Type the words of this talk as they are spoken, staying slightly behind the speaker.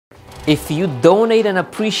If you donate an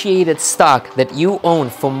appreciated stock that you own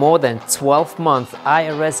for more than 12 months,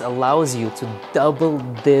 IRS allows you to double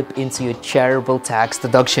dip into your charitable tax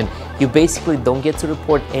deduction. You basically don't get to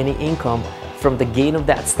report any income from the gain of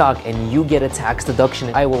that stock and you get a tax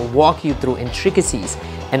deduction. I will walk you through intricacies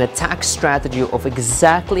and a tax strategy of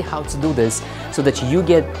exactly how to do this so that you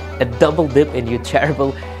get a double dip in your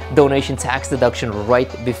charitable donation tax deduction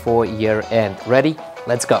right before year end. Ready?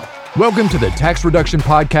 Let's go. Welcome to the Tax Reduction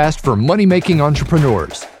Podcast for Money-Making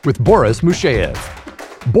Entrepreneurs with Boris Musheyev.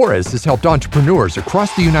 Boris has helped entrepreneurs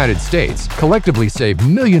across the United States collectively save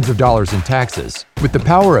millions of dollars in taxes with the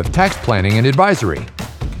power of tax planning and advisory.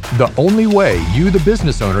 The only way you, the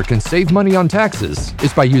business owner, can save money on taxes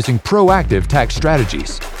is by using proactive tax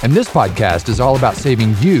strategies. And this podcast is all about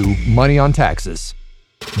saving you money on taxes.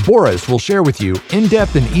 Boris will share with you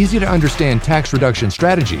in-depth and easy-to-understand tax reduction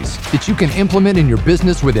strategies that you can implement in your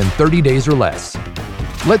business within 30 days or less.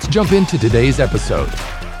 Let's jump into today's episode.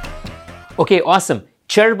 Okay, awesome.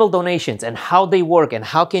 Charitable donations and how they work and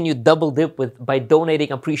how can you double dip by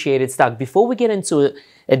donating appreciated stock. Before we get into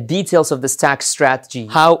details of this tax strategy,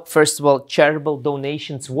 how, first of all, charitable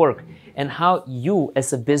donations work and how you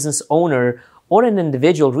as a business owner or an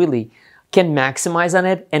individual really can maximize on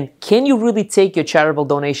it, and can you really take your charitable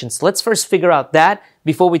donations? Let's first figure out that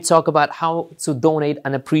before we talk about how to donate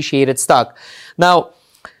an appreciated stock. Now,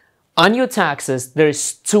 on your taxes,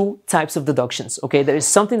 there's two types of deductions, okay? There is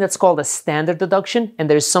something that's called a standard deduction, and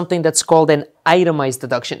there's something that's called an itemized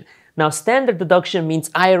deduction. Now, standard deduction means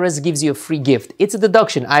IRS gives you a free gift. It's a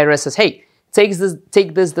deduction. IRS says, hey, take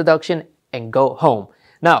this deduction and go home.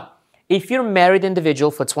 Now, if you're a married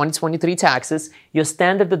individual for 2023 taxes, your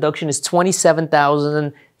standard deduction is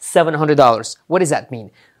 $27,700. What does that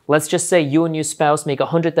mean? Let's just say you and your spouse make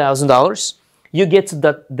 $100,000. You get to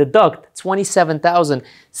deduct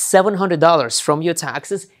 $27,700 from your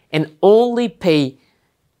taxes and only pay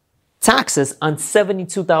taxes on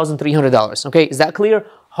 $72,300. Okay, is that clear?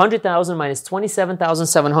 $100,000 minus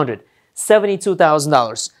 $27,700,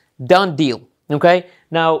 $72,000. Done deal. Okay,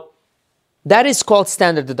 now that is called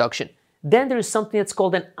standard deduction. Then there is something that's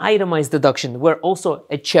called an itemized deduction, where also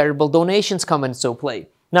charitable donations come into play.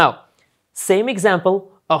 Now, same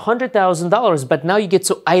example, $100,000, but now you get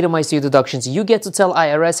to itemize your deductions. You get to tell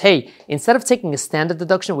IRS, hey, instead of taking a standard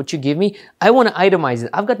deduction, what you give me, I want to itemize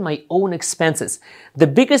it. I've got my own expenses. The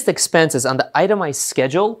biggest expenses on the itemized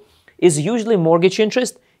schedule is usually mortgage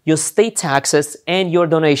interest, your state taxes, and your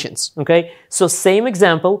donations, okay? So same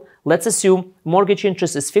example, let's assume mortgage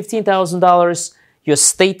interest is $15,000, your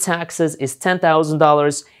state taxes is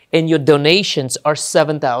 $10,000, and your donations are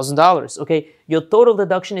 $7,000, okay? Your total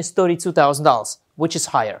deduction is $32,000, which is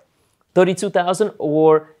higher, $32,000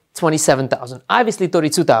 or $27,000. Obviously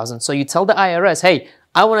 $32,000. So you tell the IRS, hey,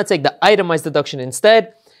 I want to take the itemized deduction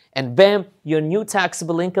instead, and bam, your new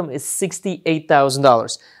taxable income is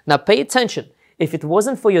 $68,000. Now pay attention. If it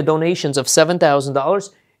wasn't for your donations of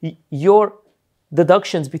 $7,000, your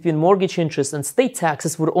deductions between mortgage interest and state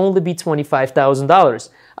taxes would only be $25,000.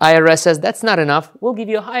 IRS says that's not enough. We'll give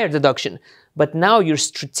you a higher deduction. But now you're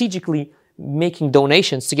strategically making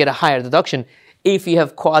donations to get a higher deduction if you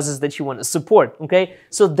have causes that you want to support, okay?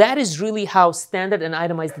 So that is really how standard and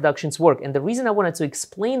itemized deductions work. And the reason I wanted to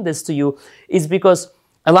explain this to you is because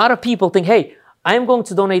a lot of people think, hey, I'm going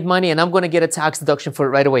to donate money and I'm going to get a tax deduction for it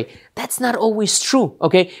right away. That's not always true,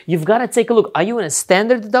 okay? You've got to take a look. Are you in a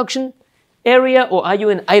standard deduction area or are you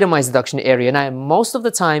in itemized deduction area? Now, most of the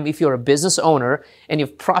time, if you're a business owner and you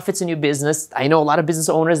have profits in your business, I know a lot of business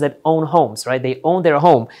owners that own homes, right? They own their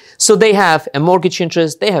home. So they have a mortgage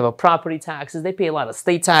interest, they have a property taxes, they pay a lot of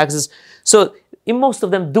state taxes. So most of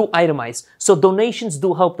them do itemize. So donations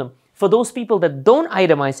do help them. For those people that don't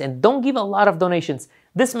itemize and don't give a lot of donations,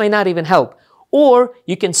 this might not even help. Or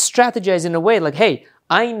you can strategize in a way like, hey,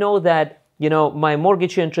 I know that my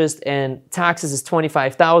mortgage interest and taxes is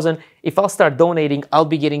 $25,000. If I'll start donating, I'll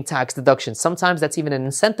be getting tax deductions. Sometimes that's even an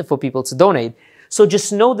incentive for people to donate. So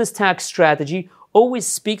just know this tax strategy. Always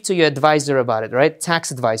speak to your advisor about it, right? Tax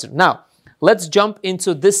advisor. Now, let's jump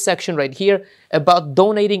into this section right here about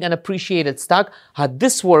donating an appreciated stock, how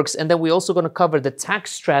this works, and then we're also going to cover the tax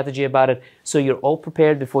strategy about it so you're all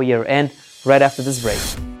prepared before year end right after this break.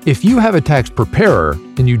 If you have a tax preparer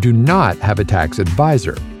and you do not have a tax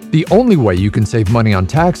advisor, the only way you can save money on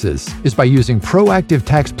taxes is by using proactive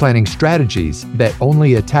tax planning strategies that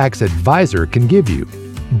only a tax advisor can give you.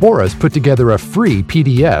 Boris put together a free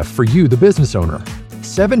PDF for you, the business owner.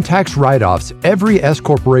 7 tax write-offs every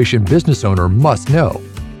S-corporation business owner must know.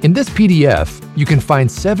 In this PDF, you can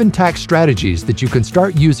find 7 tax strategies that you can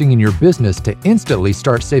start using in your business to instantly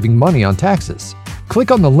start saving money on taxes. Click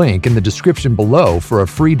on the link in the description below for a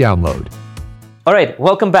free download. All right,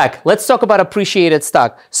 welcome back. Let's talk about appreciated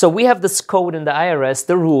stock. So we have this code in the IRS,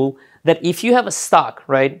 the rule that if you have a stock,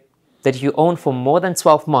 right, that you own for more than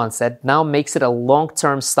 12 months, that now makes it a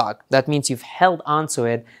long-term stock. That means you've held onto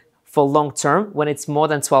it for long-term when it's more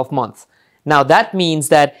than 12 months. Now that means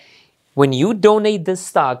that when you donate this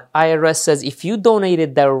stock, IRS says if you donate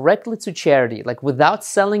it directly to charity, like without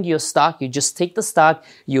selling your stock, you just take the stock,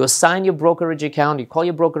 you assign your brokerage account, you call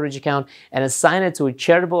your brokerage account and assign it to a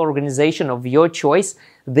charitable organization of your choice,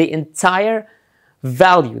 the entire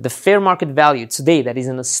value, the fair market value today that is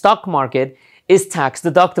in the stock market is tax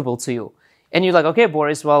deductible to you. And you're like, okay,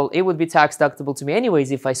 Boris, well, it would be tax deductible to me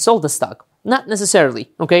anyways if I sold the stock. Not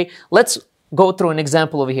necessarily, okay? Let's go through an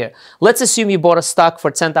example over here. Let's assume you bought a stock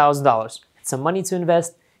for $10,000. It's some money to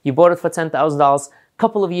invest. You bought it for $10,000. A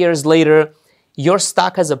couple of years later, your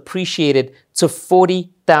stock has appreciated to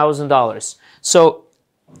 $40,000. So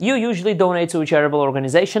you usually donate to a charitable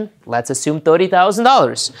organization. Let's assume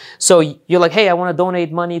 $30,000. So you're like, hey, I want to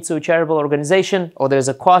donate money to a charitable organization, or there's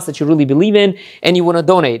a cause that you really believe in and you want to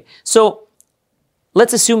donate. So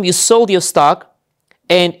let's assume you sold your stock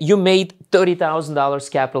and you made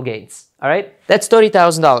 $30,000 capital gains. All right, that's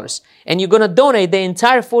 $30,000. And you're going to donate the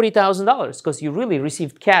entire $40,000 because you really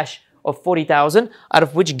received cash of $40,000, out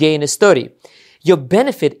of which gain is $30,000. Your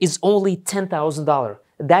benefit is only $10,000.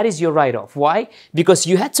 That is your write-off. Why? Because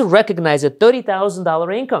you had to recognize a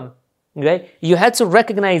 $30,000 income. Okay, you had to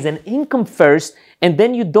recognize an income first, and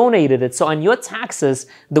then you donated it. So on your taxes,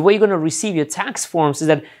 the way you're going to receive your tax forms is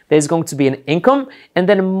that there's going to be an income and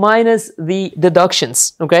then minus the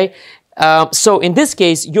deductions. Okay. So in this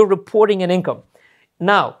case, you're reporting an income.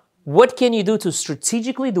 Now, what can you do to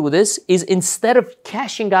strategically do this is instead of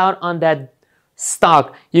cashing out on that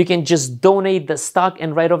stock, you can just donate the stock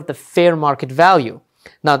and write off the fair market value.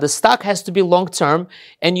 Now, the stock has to be long-term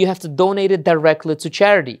and you have to donate it directly to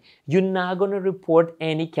charity. You're not going to report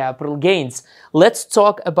any capital gains. Let's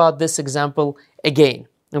talk about this example again.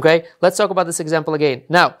 Okay, let's talk about this example again.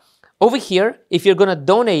 Now, over here, if you're going to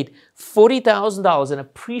donate $40,000 in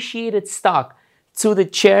appreciated stock to the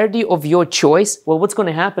charity of your choice, well, what's going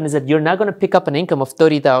to happen is that you're not going to pick up an income of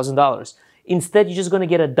 $30,000. Instead, you're just going to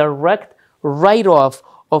get a direct write-off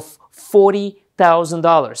of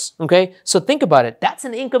 $40,000. Okay? So think about it. That's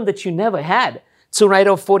an income that you never had to write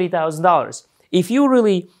off $40,000. If you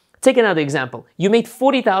really, take another example. You made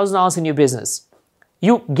 $40,000 in your business.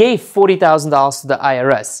 You gave $40,000 to the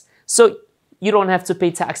IRS. So you don't have to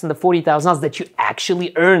pay tax on the $40,000 that you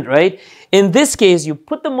actually earned, right? In this case, you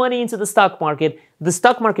put the money into the stock market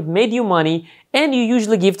made you money, and you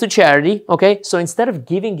usually give to charity, okay? So instead of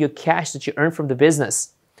giving your cash that you earned from the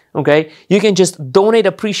business, okay, you can just donate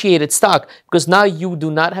appreciated stock because now you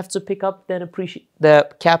do not have to pick up the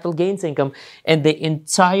capital gains income, and the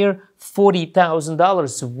entire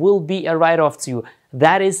 $40,000 will be a write-off to you.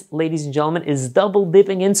 That is, ladies and gentlemen, is double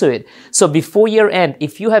dipping into it. So before year end,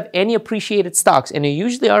 if you have any appreciated stocks, and you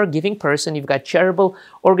usually are a giving person, you've got charitable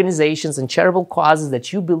organizations and charitable causes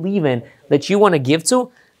that you believe in, that you want to give to,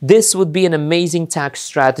 this would be an amazing tax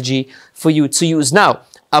strategy for you to use. Now,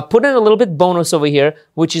 I'll put in a little bit bonus over here,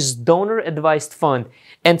 which is donor advised fund.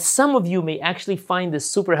 And some of you may actually find this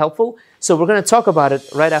super helpful. So we're going to talk about it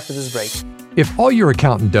right after this break. If all your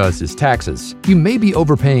accountant does is taxes, you may be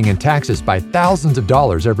overpaying in taxes by thousands of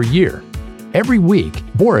dollars every year. Every week,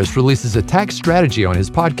 Boris releases a tax strategy on his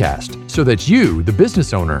podcast so that you, the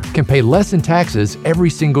business owner, can pay less in taxes every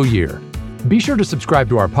single year. Be sure to subscribe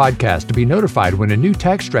to our podcast to be notified when a new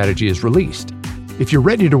tax strategy is released. If you're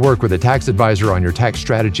ready to work with a tax advisor on your tax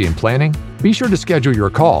strategy and planning, be sure to schedule your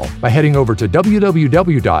call by heading over to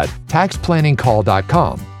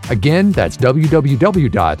www.taxplanningcall.com. Again, that's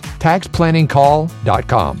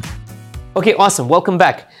www.taxplanningcall.com. Okay, awesome. Welcome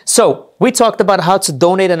back. So we talked about how to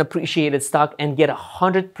donate an appreciated stock and get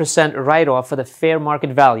 100% write-off for the fair market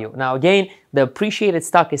value. Now, again, the appreciated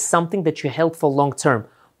stock is something that you held for long term,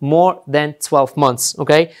 more than 12 months,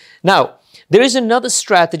 okay? Now, there is another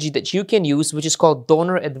strategy that you can use, which is called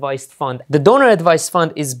donor advised fund. The donor advised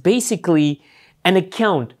fund is basically an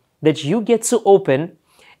account that you get to open,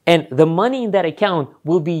 and the money in that account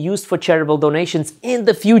will be used for charitable donations in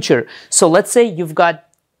the future. So let's say you've got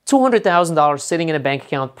 $200,000 sitting in a bank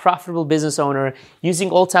account, profitable business owner, using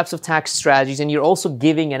all types of tax strategies, and you're also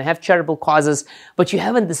giving and have charitable causes, but you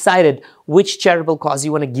haven't decided which charitable cause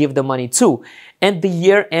you want to give the money to. And the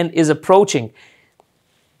year end is approaching.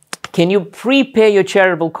 Can you prepay your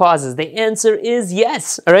charitable causes? The answer is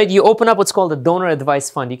yes. All right, you open up what's called a donor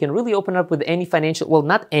advised fund. You can really open up with any financial, well,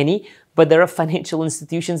 not any, but there are financial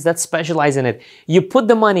institutions that specialize in it. You put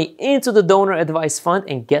the money into the donor advised fund,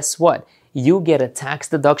 and guess what? you get a tax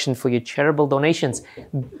deduction for your charitable donations.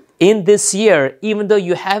 In this year, even though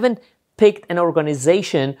you haven't picked an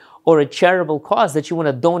organization or a charitable cause that you want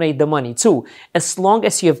to donate the money to, as long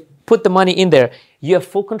as you have put the money in there, you have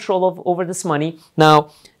full control over this money.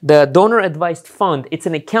 Now, the donor advised fund, it's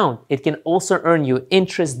an account. It can also earn you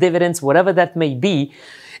interest, dividends, whatever that may be.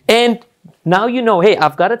 And now you know, hey,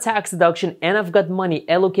 I've got a tax deduction and I've got money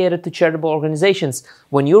allocated to charitable organizations.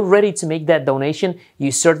 When you're ready to make that donation,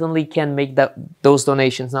 you certainly can make those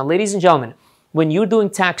donations. Now, ladies and gentlemen, when you're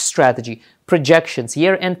doing tax strategy, projections,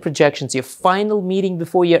 year-end projections, your final meeting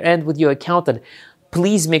before year-end with your accountant,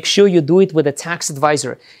 please make sure you do it with a tax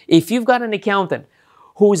advisor. If you've got an accountant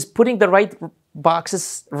who is putting the right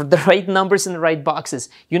boxes, the right numbers in the right boxes,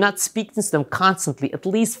 you're not speaking to them constantly, at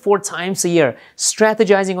least 4 times a year,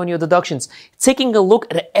 strategizing on your deductions, taking a look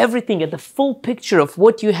at everything, at the full picture of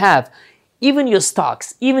what you have, even your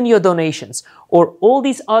stocks, even your donations, or all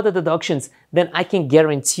these other deductions, then I can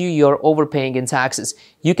guarantee you're overpaying in taxes.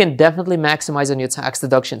 You can definitely maximize on your tax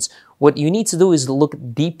deductions. What you need to do is look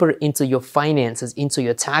deeper into your finances, into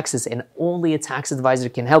your taxes, and only a tax advisor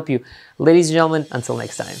can help you. Ladies and gentlemen, until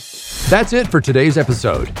next time. That's it for today's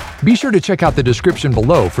episode. Be sure to check out the description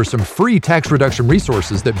below for some free tax reduction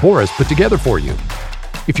resources that Boris put together for you.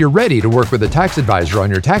 If you're ready to work with a tax advisor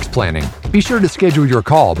on your tax planning, be sure to schedule your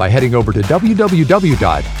call by heading over to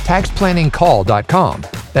www.taxplanningcall.com.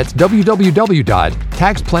 That's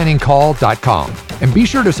www.taxplanningcall.com. And be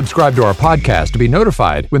sure to subscribe to our podcast to be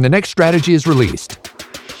notified when the next strategy is released.